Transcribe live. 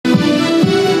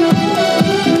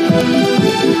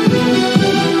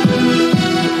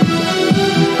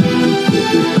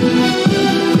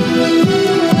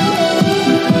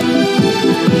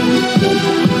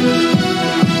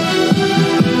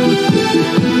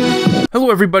Hello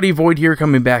everybody, Void here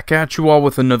coming back at you all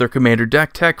with another Commander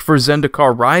deck tech for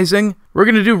Zendikar Rising. We're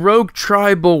going to do Rogue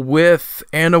Tribal with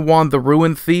Anowon the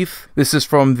Ruin Thief. This is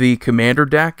from the Commander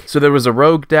deck. So there was a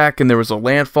Rogue deck and there was a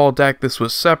Landfall deck. This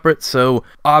was separate, so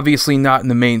obviously not in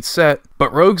the main set.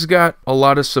 But Rogue's got a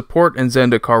lot of support in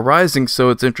Zendikar Rising,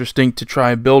 so it's interesting to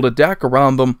try and build a deck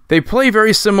around them. They play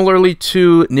very similarly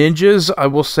to ninjas. I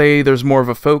will say there's more of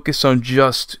a focus on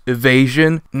just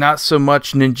evasion, not so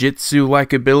much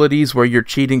ninjutsu-like abilities where you're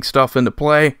cheating stuff into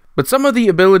play. But some of the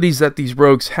abilities that these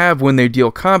rogues have when they deal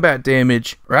combat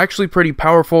damage are actually pretty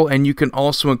powerful, and you can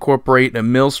also incorporate a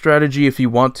mill strategy if you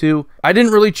want to. I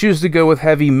didn't really choose to go with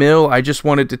heavy mill, I just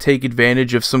wanted to take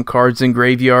advantage of some cards in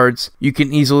graveyards. You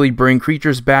can easily bring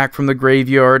creatures back from the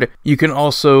graveyard. You can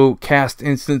also cast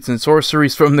instants and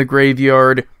sorceries from the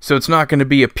graveyard, so it's not going to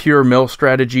be a pure mill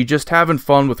strategy, just having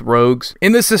fun with rogues.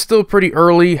 And this is still pretty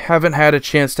early, haven't had a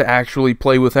chance to actually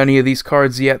play with any of these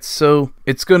cards yet, so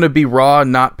it's going to be raw,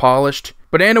 not polished.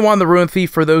 But Anowon the Ruin Thief,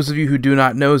 for those of you who do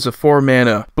not know, is a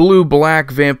 4-mana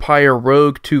blue-black vampire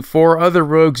rogue 2/4. Other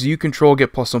rogues you control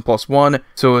get +1/+1,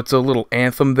 so it's a little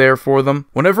anthem there for them.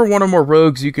 Whenever one or more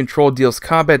rogues you control deals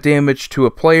combat damage to a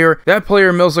player, that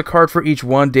player mills a card for each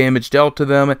 1 damage dealt to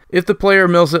them. If the player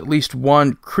mills at least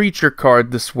 1 creature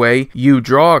card this way, you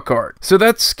draw a card. So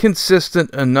that's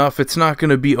consistent enough. It's not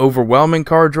going to be overwhelming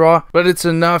card draw, but it's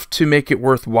enough to make it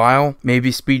worthwhile.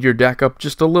 Maybe speed your deck up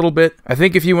just a little bit. I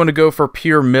think if you want to go for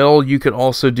pure mill, you could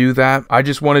also do that. I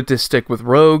just wanted to stick with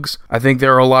rogues. I think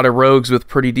there are a lot of rogues with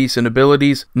pretty decent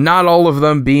abilities, not all of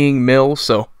them being mill,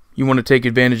 so you want to take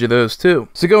advantage of those too.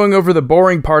 So going over the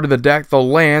boring part of the deck, the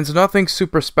lands, nothing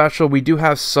super special. We do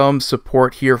have some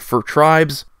support here for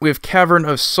tribes. We have Cavern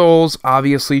of Souls,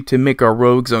 obviously, to make our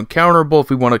rogues uncounterable if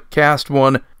we want to cast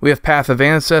one. We have Path of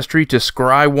Ancestry to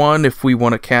scry one if we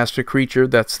want to cast a creature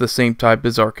that's the same type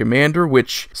as our commander,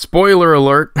 which, spoiler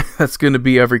alert, that's going to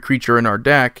be every creature in our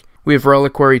deck. We have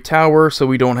Reliquary Tower, so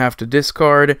we don't have to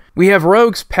discard. We have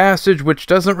Rogue's Passage, which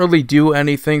doesn't really do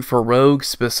anything for rogues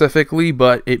specifically,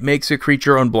 but it makes a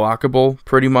creature unblockable,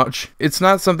 pretty much. It's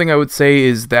not something I would say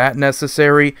is that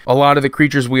necessary. A lot of the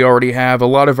creatures we already have, a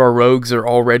lot of our rogues are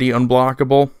already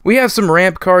unblockable. We have some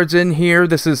ramp cards in here.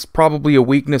 This is probably a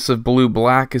weakness of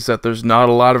blue-black, is that there's not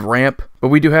a lot of ramp. But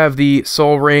we do have the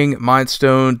Soul Ring, Mind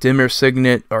Stone, Dimmer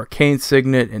Signet, Arcane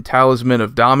Signet, and Talisman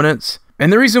of Dominance.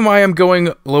 And the reason why I'm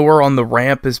going lower on the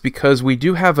ramp is because we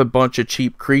do have a bunch of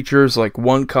cheap creatures, like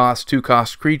 1-cost,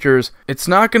 2-cost creatures. It's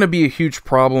not going to be a huge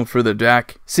problem for the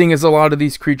deck, seeing as a lot of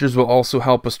these creatures will also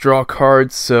help us draw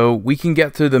cards, so we can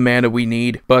get to the mana we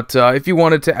need. But if you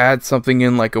wanted to add something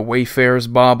in like a Wayfarer's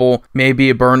Bauble, maybe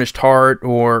a Burnished Heart,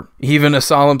 or even a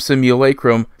Solemn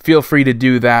Simulacrum, feel free to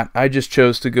do that. I just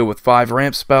chose to go with 5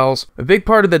 ramp spells. A big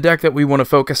part of the deck that we want to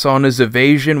focus on is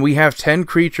evasion. We have 10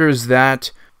 creatures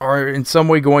that are in some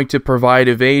way going to provide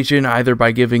evasion, either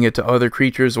by giving it to other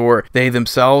creatures or they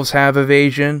themselves have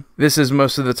evasion. This is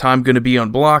most of the time going to be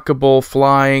unblockable,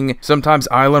 flying, sometimes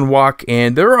island walk,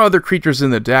 and there are other creatures in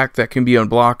the deck that can be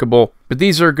unblockable, but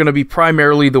these are going to be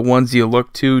primarily the ones you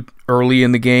look to early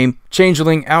in the game.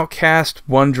 Changeling Outcast,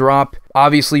 1-drop.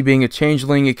 Obviously, being a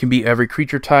Changeling, it can be every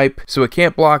creature type, so it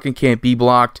can't block and can't be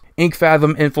blocked.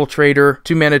 Inkfathom Infiltrator,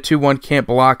 2-mana 2/1, can't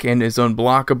block and is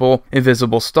unblockable.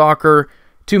 Invisible Stalker,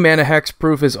 2-mana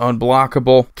Hexproof, is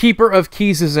unblockable. Keeper of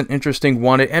Keys is an interesting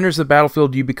one. It enters the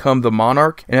battlefield, you become the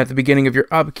Monarch, and at the beginning of your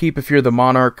upkeep, if you're the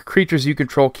Monarch, creatures you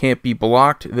control can't be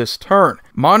blocked this turn.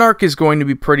 Monarch is going to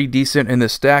be pretty decent in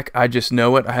this deck, I just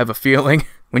know it, I have a feeling.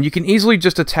 When you can easily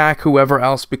just attack whoever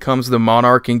else becomes the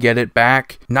Monarch and get it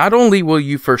back, not only will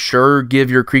you for sure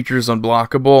give your creatures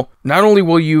unblockable, not only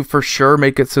will you for sure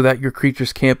make it so that your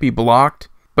creatures can't be blocked,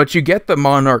 but you get the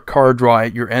Monarch card draw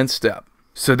at your end step.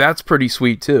 So that's pretty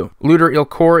sweet too. Looter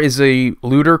Ilkor is a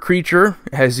looter creature,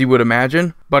 as you would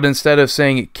imagine, but instead of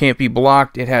saying it can't be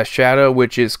blocked, it has Shadow,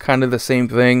 which is kind of the same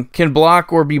thing. Can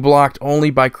block or be blocked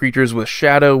only by creatures with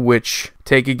Shadow, which,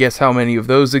 take a guess how many of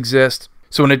those exist.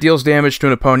 So when it deals damage to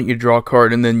an opponent, you draw a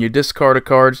card and then you discard a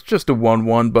card. It's just a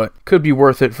 1/1, but could be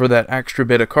worth it for that extra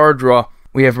bit of card draw.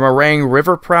 We have Meringue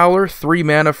River Prowler, 3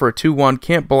 mana for a 2/1,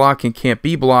 can't block and can't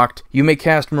be blocked. You may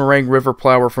cast Meringue River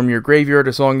Prowler from your graveyard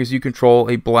as long as you control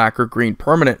a black or green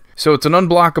permanent. So it's an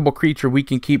unblockable creature we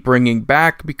can keep bringing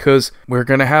back because we're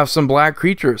going to have some black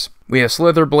creatures. We have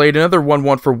Slitherblade, another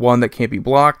 1/1 for 1 that can't be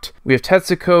blocked. We have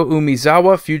Tetsuko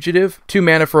Umizawa, Fugitive, 2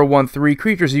 mana for a 1/3.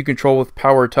 Creatures you control with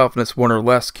power toughness 1 or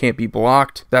less can't be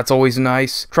blocked. That's always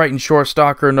nice. Triton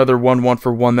Shorestalker, another 1/1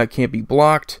 for 1 that can't be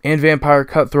blocked. And Vampire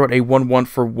Cutthroat, a 1/1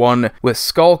 for 1 with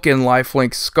Skulk and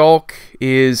Lifelink. Skulk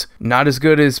is not as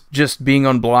good as just being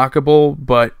unblockable,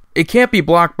 but It can't be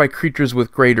blocked by creatures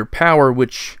with greater power,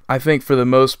 which I think for the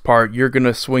most part you're going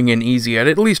to swing in easy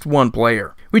at least one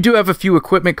player. We do have a few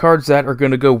equipment cards that are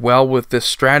going to go well with this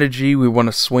strategy. We want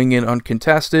to swing in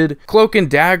uncontested. Cloak and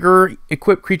Dagger,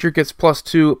 equipped creature gets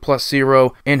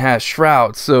 +2/+0 and has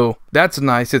Shroud, so that's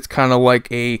nice. It's kind of like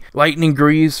a Lightning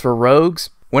Greaves for rogues.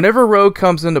 Whenever Rogue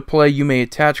comes into play, you may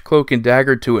attach Cloak and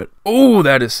Dagger to it. Oh,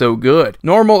 that is so good.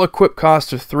 Normal equip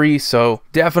cost of 3, so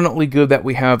definitely good that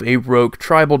we have a Rogue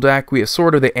tribal deck. We have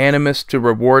Sword of the Animist to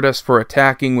reward us for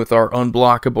attacking with our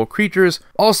unblockable creatures.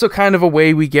 Also kind of a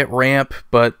way we get ramp,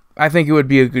 but I think it would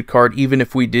be a good card even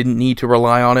if we didn't need to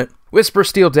rely on it. Whisper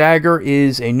Steel Dagger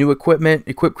is a new equipment.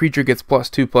 Equipped creature gets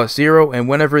 +2/+0, and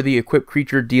whenever the equipped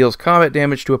creature deals combat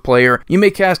damage to a player, you may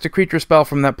cast a creature spell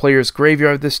from that player's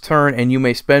graveyard this turn, and you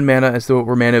may spend mana as though it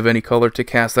were mana of any color to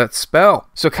cast that spell.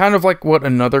 So kind of like what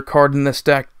another card in this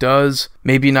deck does,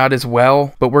 maybe not as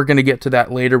well, but we're going to get to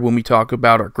that later when we talk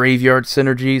about our graveyard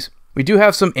synergies. We do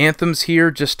have some anthems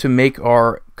here just to make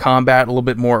our combat a little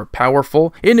bit more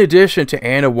powerful. In addition to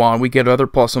Anowon, we get other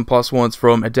 +1/+1s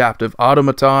from Adaptive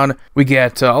Automaton. We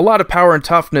get a lot of power and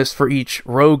toughness for each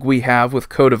rogue we have with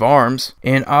Coat of Arms.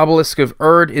 And Obelisk of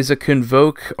Erd is a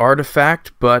Convoke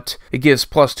artifact, but it gives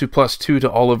 +2/+2 to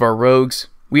all of our rogues.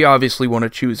 We obviously want to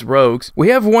choose rogues. We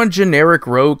have one generic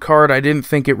rogue card. I didn't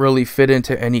think it really fit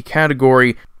into any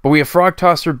category, but we have Frog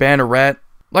Tosser Banneret.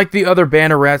 Like the other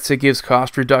Bannerets, it gives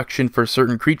cost reduction for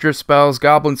certain creature spells,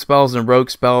 goblin spells, and rogue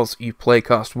spells. You play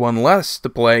cost 1 less to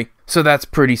play, so that's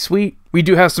pretty sweet. We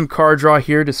do have some card draw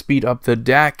here to speed up the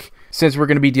deck, since we're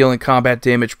going to be dealing combat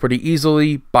damage pretty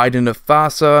easily. Biden of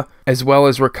Thassa, as well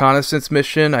as Reconnaissance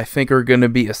Mission, I think are going to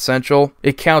be essential.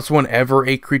 It counts whenever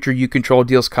a creature you control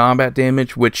deals combat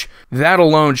damage, which that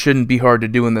alone shouldn't be hard to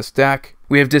do in this deck.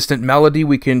 We have Distant Melody.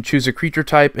 We can choose a creature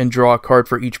type and draw a card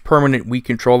for each permanent we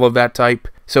control of that type.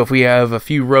 So if we have a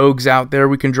few rogues out there,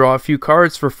 we can draw a few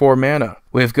cards for 4 mana.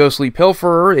 We have Ghostly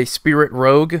Pilferer, a spirit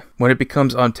rogue. When it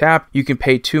becomes untapped, you can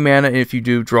pay 2 mana, and if you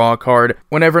do, draw a card.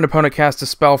 Whenever an opponent casts a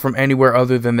spell from anywhere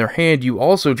other than their hand, you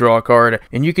also draw a card,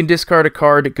 and you can discard a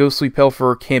card. Ghostly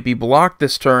Pilferer can't be blocked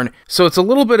this turn, so it's a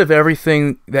little bit of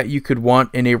everything that you could want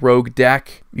in a rogue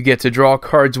deck. You get to draw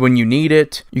cards when you need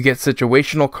it, you get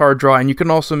situational card draw, and you can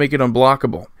also make it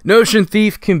unblockable. Notion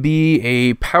Thief can be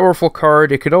a powerful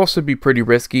card. It could also be pretty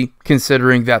risky,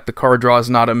 considering that the card draw is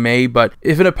not a May, but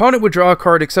if an opponent would draw a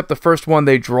card except the first one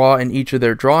they draw in each of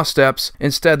their draw steps,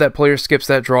 instead that player skips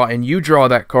that draw and you draw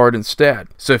that card instead.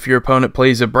 So if your opponent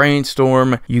plays a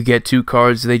Brainstorm, you get 2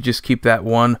 cards, they just keep that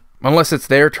one. Unless it's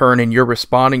their turn and you're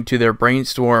responding to their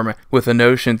Brainstorm with a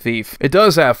Notion Thief. It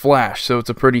does have flash, so it's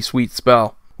a pretty sweet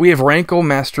spell. We have Rankle,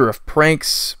 Master of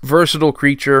Pranks, versatile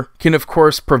creature, can of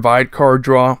course provide card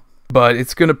draw, but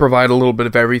it's going to provide a little bit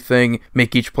of everything.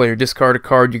 Make each player discard a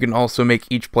card. You can also make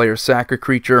each player sack a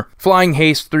creature. Flying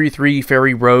Haste 3/3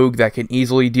 Fairy Rogue that can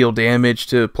easily deal damage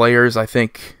to players. I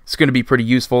think it's going to be pretty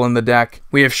useful in the deck.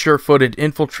 We have Sure-Footed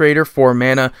Infiltrator, 4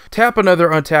 mana. Tap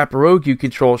another untapped rogue you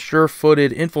control.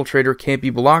 Sure-Footed Infiltrator can't be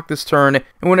blocked this turn,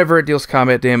 and whenever it deals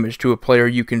combat damage to a player,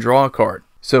 you can draw a card.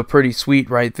 So pretty sweet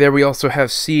right there. We also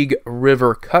have Sieg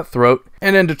River Cutthroat.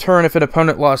 And end of turn, if an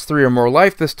opponent lost 3 or more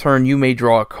life this turn, you may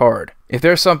draw a card. If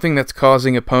there's something that's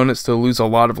causing opponents to lose a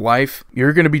lot of life,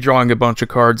 you're going to be drawing a bunch of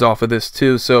cards off of this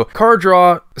too. So card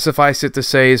draw, suffice it to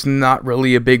say, is not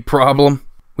really a big problem.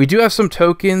 We do have some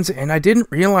tokens, and I didn't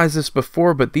realize this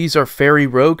before, but these are Fairy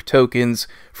Rogue tokens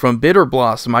from Bitter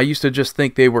Blossom. I used to just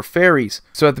think they were fairies.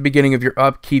 So at the beginning of your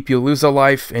upkeep, you lose a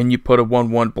life, and you put a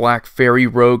 1/1 black Fairy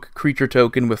Rogue creature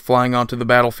token with flying onto the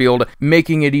battlefield,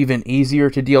 making it even easier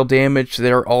to deal damage.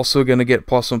 They're also going to get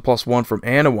 +1/+1 from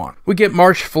Anowon. We get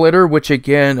Marsh Flitter, which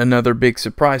again, another big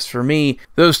surprise for me.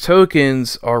 Those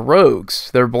tokens are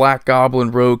rogues. They're Black Goblin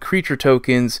Rogue creature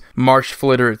tokens. Marsh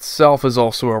Flitter itself is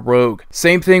also a rogue.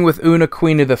 Same thing with Una,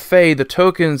 Queen of the Fae. The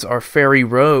tokens are Fairy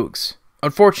Rogues.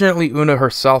 Unfortunately, Una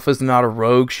herself is not a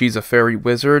rogue, she's a fairy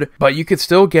wizard, but you could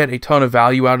still get a ton of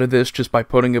value out of this just by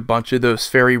putting a bunch of those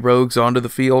fairy rogues onto the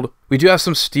field. We do have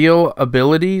some steel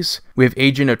abilities. We have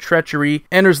Agent of Treachery.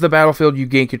 Enters the battlefield, you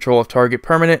gain control of target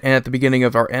permanent, and at the beginning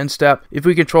of our end step, if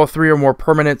we control 3 or more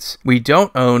permanents we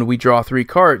don't own, we draw 3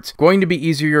 cards. Going to be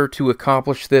easier to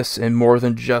accomplish this in more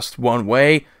than just one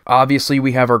way. Obviously,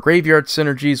 we have our graveyard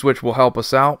synergies, which will help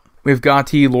us out. We have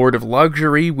Gonti, Lord of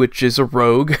Luxury, which is a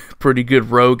rogue. Pretty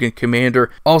good rogue and commander.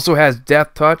 Also has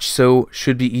Death Touch, so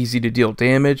should be easy to deal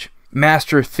damage.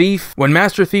 Master Thief. When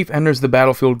Master Thief enters the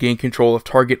battlefield, gain control of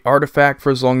target artifact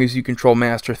for as long as you control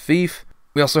Master Thief.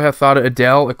 We also have Thada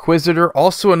Adele, Acquisitor,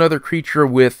 also another creature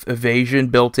with evasion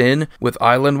built in with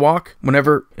Island Walk.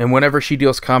 Whenever she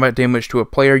deals combat damage to a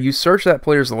player, you search that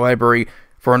player's library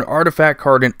for an artifact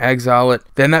card and exile it.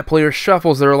 Then that player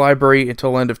shuffles their library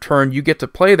until end of turn. You get to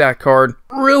play that card.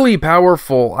 Really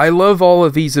powerful. I love all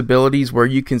of these abilities where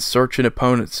you can search an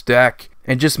opponent's deck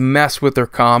and just mess with their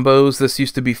combos. This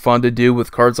used to be fun to do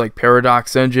with cards like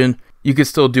Paradox Engine. You could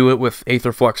still do it with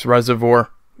Aetherflux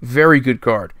Reservoir. Very good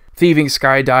card. Thieving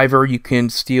Skydiver, you can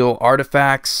steal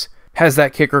artifacts. Has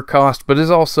that kicker cost, but is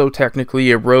also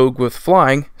technically a rogue with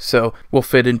flying, so will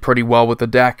fit in pretty well with the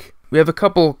deck. We have a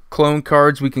couple clone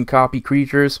cards. We can copy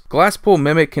creatures. Glasspool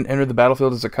Mimic can enter the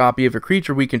battlefield as a copy of a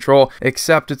creature we control,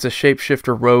 except it's a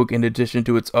shapeshifter rogue in addition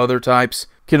to its other types.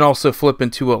 Can also flip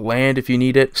into a land if you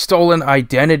need it. Stolen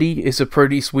Identity is a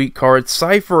pretty sweet card.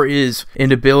 Cipher is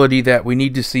an ability that we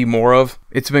need to see more of.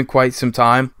 It's been quite some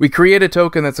time. We create a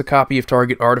token that's a copy of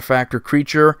target artifact or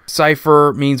creature.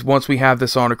 Cipher means once we have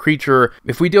this on a creature,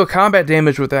 if we deal combat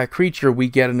damage with that creature, we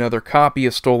get another copy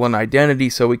of Stolen Identity,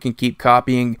 so we can keep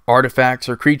copying artifacts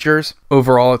or creatures.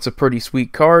 Overall, it's a pretty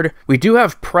sweet card. We do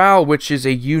have Prowl, which is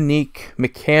a unique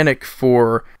mechanic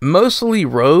for mostly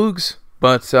rogues,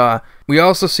 but we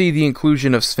also see the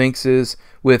inclusion of Sphinxes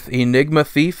with Enigma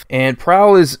Thief, and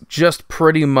Prowl is just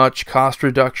pretty much cost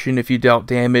reduction if you dealt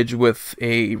damage with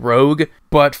a rogue,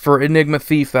 but for Enigma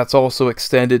Thief that's also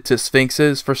extended to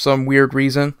Sphinxes for some weird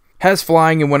reason. Has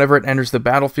flying, and whenever it enters the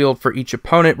battlefield for each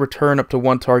opponent, return up to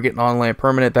one target non-land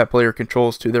permanent that player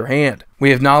controls to their hand.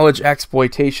 We have Knowledge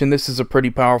Exploitation. This is a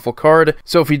pretty powerful card,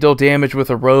 so if you deal damage with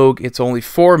a rogue, it's only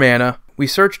 4 mana. We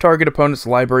search target opponent's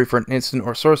library for an instant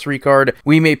or sorcery card.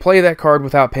 We may play that card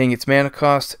without paying its mana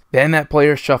cost, then that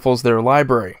player shuffles their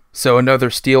library. So another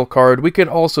steal card. We could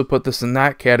also put this in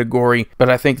that category, but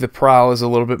I think the Prowl is a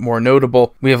little bit more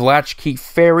notable. We have Latchkey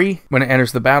Fairy. When it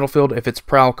enters the battlefield, if its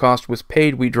Prowl cost was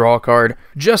paid, we draw a card.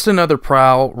 Just another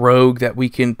Prowl rogue that we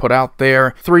can put out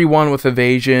there. 3/1 with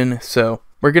evasion, so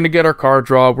we're going to get our card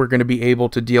draw. We're going to be able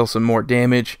to deal some more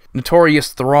damage.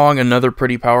 Notorious Throng, another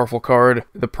pretty powerful card.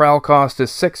 The Prowl cost is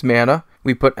 6 mana.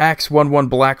 We put X 1/1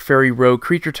 Black Fairy Rogue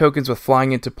creature tokens with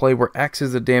flying into play, where X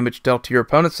is the damage dealt to your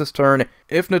opponents this turn.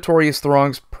 If Notorious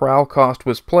Throng's Prowl cost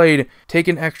was played, take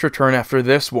an extra turn after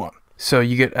this one. So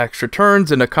you get extra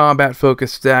turns in a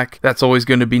combat-focused deck. That's always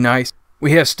going to be nice.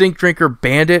 We have Stink Drinker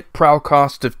Bandit, Prowl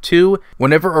cost of 2.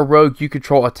 Whenever a rogue you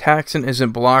control attacks and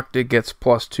isn't blocked, it gets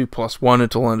 +2/+1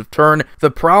 until end of turn. The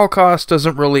Prowl cost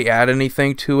doesn't really add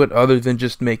anything to it other than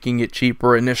just making it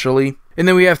cheaper initially. And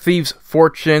then we have Thieves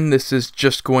Fortune. This is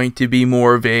just going to be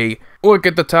more of a look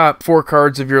at the top 4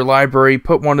 cards of your library,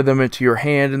 put one of them into your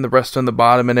hand and the rest on the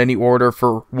bottom in any order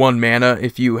for 1 mana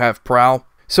if you have Prowl.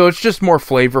 So it's just more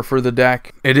flavor for the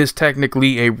deck. It is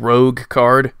technically a rogue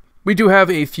card. We do have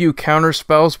a few counter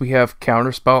spells. We have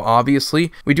Counterspell,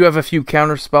 obviously. We do have a few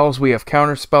counter spells. We have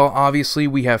Counterspell, obviously.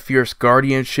 We have Fierce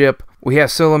Guardianship. We have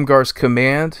Silumgar's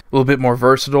Command, a little bit more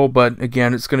versatile, but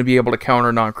again, it's going to be able to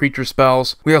counter non-creature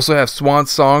spells. We also have Swan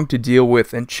Song to deal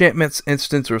with enchantments,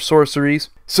 instants, or sorceries.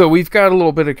 So we've got a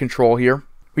little bit of control here.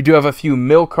 We do have a few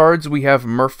mill cards. We have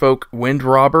Merfolk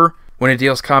Windrobber. When it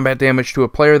deals combat damage to a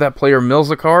player, that player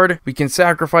mills a card. We can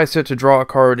sacrifice it to draw a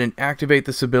card and activate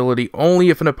this ability only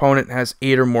if an opponent has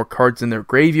 8 or more cards in their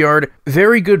graveyard.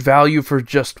 Very good value for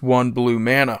just 1 blue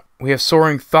mana. We have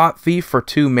Soaring Thought Thief for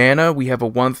 2 mana. We have a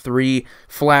 1/3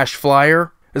 Flash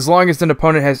Flyer. As long as an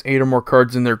opponent has 8 or more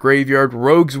cards in their graveyard,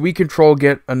 rogues we control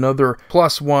get another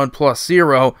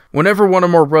 +1/+0. Whenever one or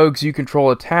more rogues you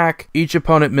control attack, each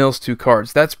opponent mills 2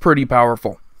 cards. That's pretty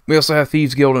powerful. We also have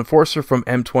Thieves Guild Enforcer from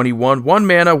M21, 1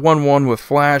 mana, 1/1 with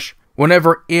Flash.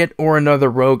 Whenever it or another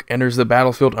rogue enters the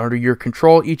battlefield under your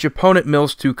control, each opponent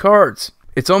mills 2 cards.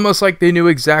 It's almost like they knew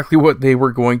exactly what they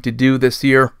were going to do this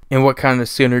year and what kind of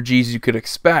synergies you could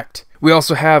expect. We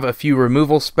also have a few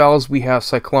removal spells. We have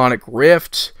Cyclonic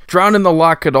Rift. Drown in the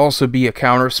Lock could also be a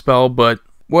counter spell, but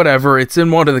whatever, it's in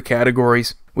one of the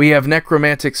categories. We have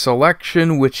Necromantic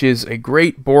Selection, which is a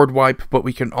great board wipe, but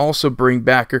we can also bring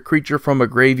back a creature from a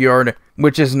graveyard,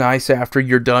 which is nice after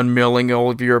you're done milling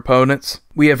all of your opponents.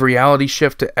 We have Reality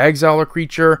Shift to exile a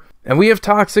creature, and we have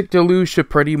Toxic Deluge to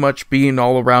pretty much be an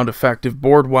all-around effective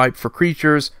board wipe for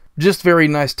creatures. Just very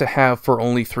nice to have for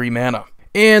only 3 mana.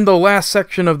 And the last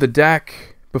section of the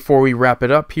deck, before we wrap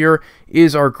it up here,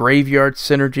 is our Graveyard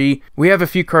Synergy. We have a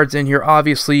few cards in here,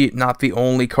 obviously not the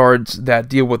only cards that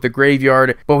deal with the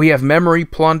graveyard, but we have Memory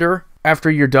Plunder.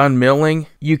 After you're done milling,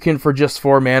 you can, for just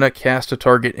 4 mana, cast a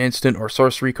target instant or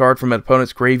sorcery card from an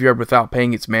opponent's graveyard without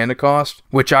paying its mana cost,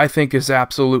 which I think is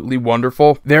absolutely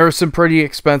wonderful. There are some pretty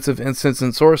expensive instants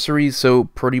and sorceries, so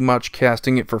pretty much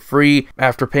casting it for free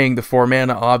after paying the 4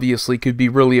 mana obviously could be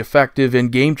really effective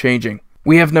and game-changing.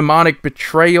 We have Mnemonic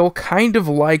Betrayal, kind of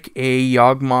like a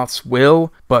Yawgmoth's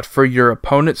Will, but for your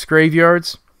opponent's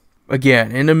graveyards.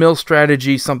 Again, in a mill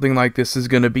strategy, something like this is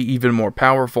going to be even more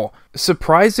powerful.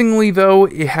 Surprisingly, though,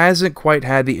 it hasn't quite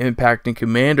had the impact in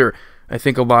Commander I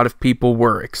think a lot of people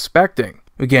were expecting.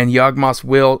 Again, Yawgmoth's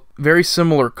Will, very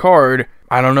similar card.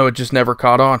 I don't know, it just never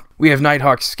caught on. We have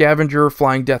Nighthawk's Scavenger,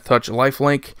 Flying Death Touch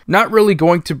Lifelink. Not really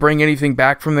going to bring anything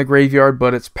back from the graveyard,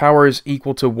 but its power is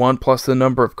equal to 1 plus the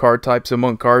number of card types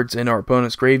among cards in our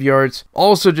opponent's graveyards.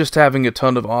 Also, just having a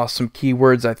ton of awesome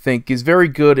keywords, I think, is very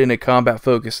good in a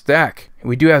combat-focused deck.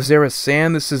 We do have Zera's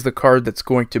Sand. This is the card that's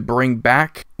going to bring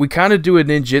back. We kind of do a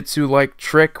ninjutsu-like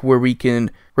trick where we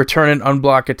can return an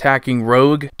unblock attacking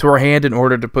rogue to our hand in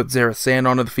order to put Zera's Sand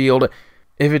onto the field.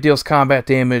 If it deals combat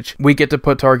damage, we get to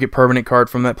put target permanent card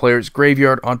from that player's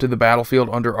graveyard onto the battlefield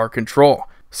under our control.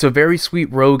 So very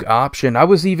sweet rogue option. I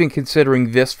was even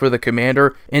considering this for the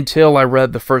commander until I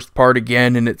read the first part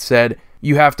again and it said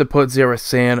you have to put Zera's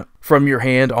Sand from your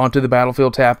hand onto the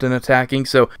battlefield tapped and attacking.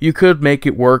 So you could make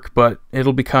it work, but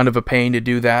it'll be kind of a pain to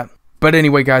do that. But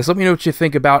anyway, guys, let me know what you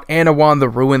think about Anowon the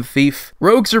Ruin Thief.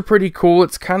 Rogues are pretty cool.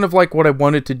 It's kind of like what I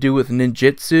wanted to do with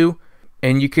ninjutsu.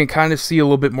 And you can kind of see a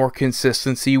little bit more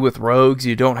consistency with rogues.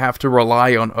 You don't have to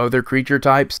rely on other creature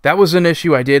types. That was an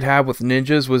issue I did have with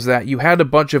ninjas, was that you had a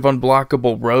bunch of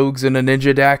unblockable rogues in a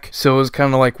ninja deck. So it was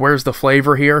kind of like, where's the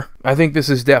flavor here? I think this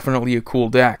is definitely a cool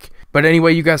deck. But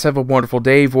anyway, you guys have a wonderful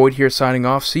day. Void here signing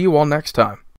off. See you all next time.